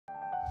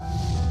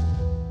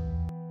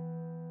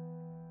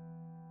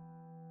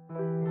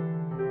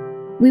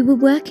We were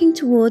working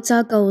towards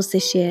our goals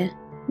this year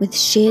with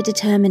sheer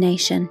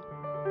determination.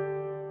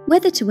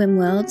 Whether to win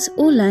Worlds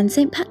or learn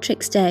St.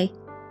 Patrick's Day,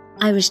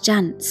 Irish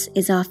dance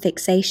is our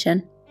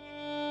fixation.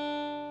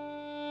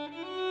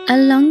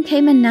 Along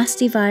came a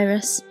nasty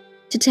virus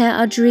to tear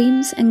our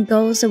dreams and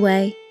goals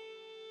away.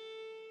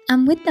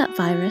 And with that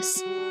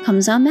virus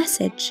comes our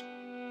message.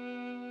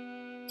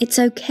 It's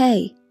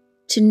okay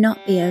to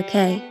not be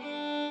okay.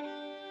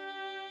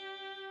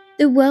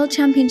 The World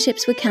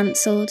Championships were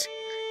cancelled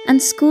and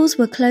schools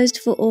were closed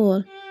for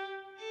all.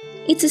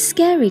 It's a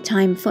scary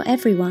time for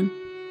everyone,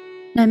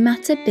 no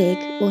matter big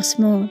or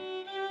small.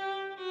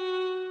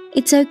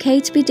 It's okay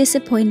to be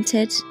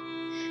disappointed,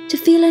 to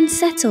feel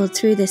unsettled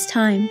through this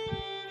time.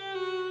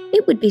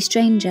 It would be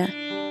stranger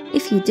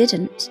if you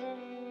didn't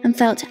and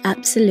felt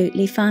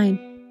absolutely fine.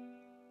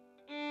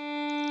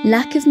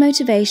 Lack of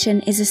motivation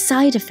is a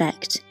side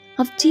effect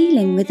of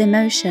dealing with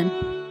emotion.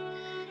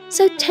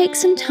 So take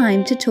some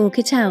time to talk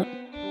it out.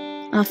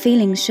 Our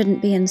feelings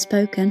shouldn't be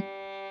unspoken.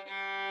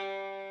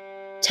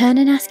 Turn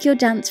and ask your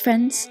dance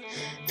friends,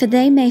 for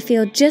they may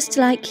feel just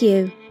like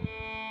you.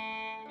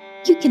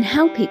 You can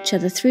help each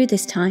other through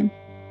this time,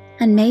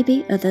 and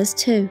maybe others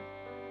too.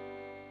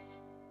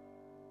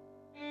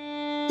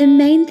 The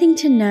main thing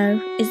to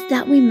know is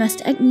that we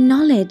must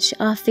acknowledge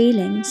our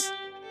feelings.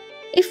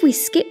 If we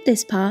skip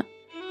this part,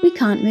 we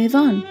can't move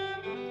on.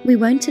 We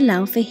won't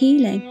allow for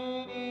healing.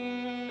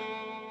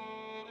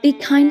 Be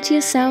kind to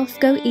yourself,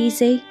 go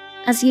easy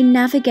as you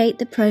navigate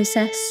the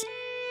process.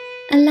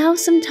 Allow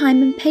some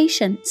time and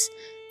patience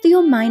for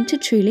your mind to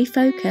truly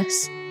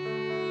focus.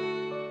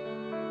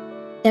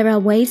 There are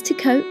ways to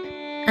cope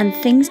and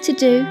things to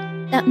do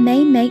that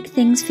may make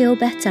things feel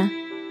better.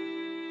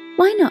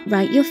 Why not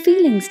write your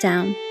feelings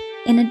down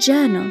in a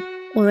journal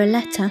or a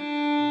letter?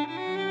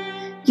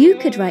 You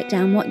could write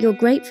down what you're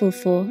grateful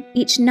for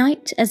each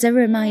night as a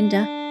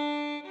reminder.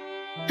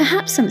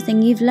 Perhaps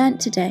something you've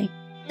learnt today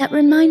that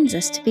reminds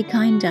us to be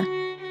kinder.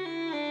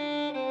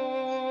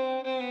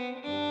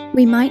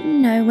 We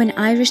mightn't know when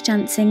Irish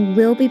dancing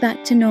will be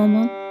back to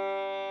normal,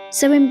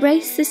 so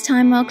embrace this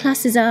time while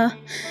classes are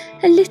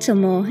a little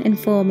more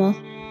informal.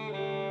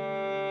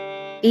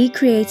 Be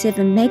creative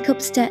and make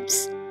up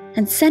steps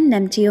and send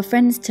them to your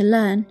friends to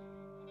learn.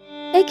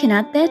 They can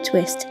add their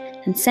twist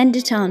and send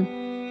it on.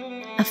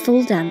 A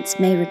full dance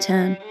may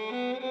return.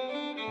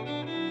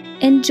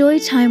 Enjoy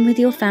time with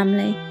your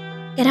family.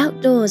 Get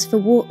outdoors for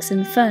walks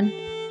and fun.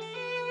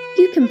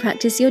 You can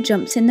practice your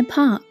jumps in the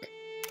park.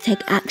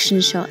 Take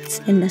action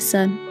shots in the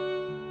sun.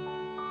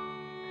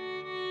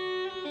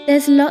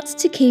 There's lots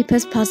to keep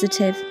us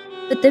positive,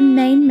 but the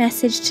main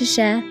message to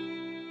share: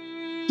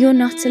 you're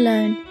not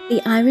alone.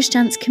 The Irish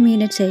dance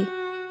community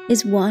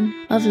is one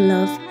of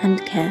love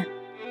and care.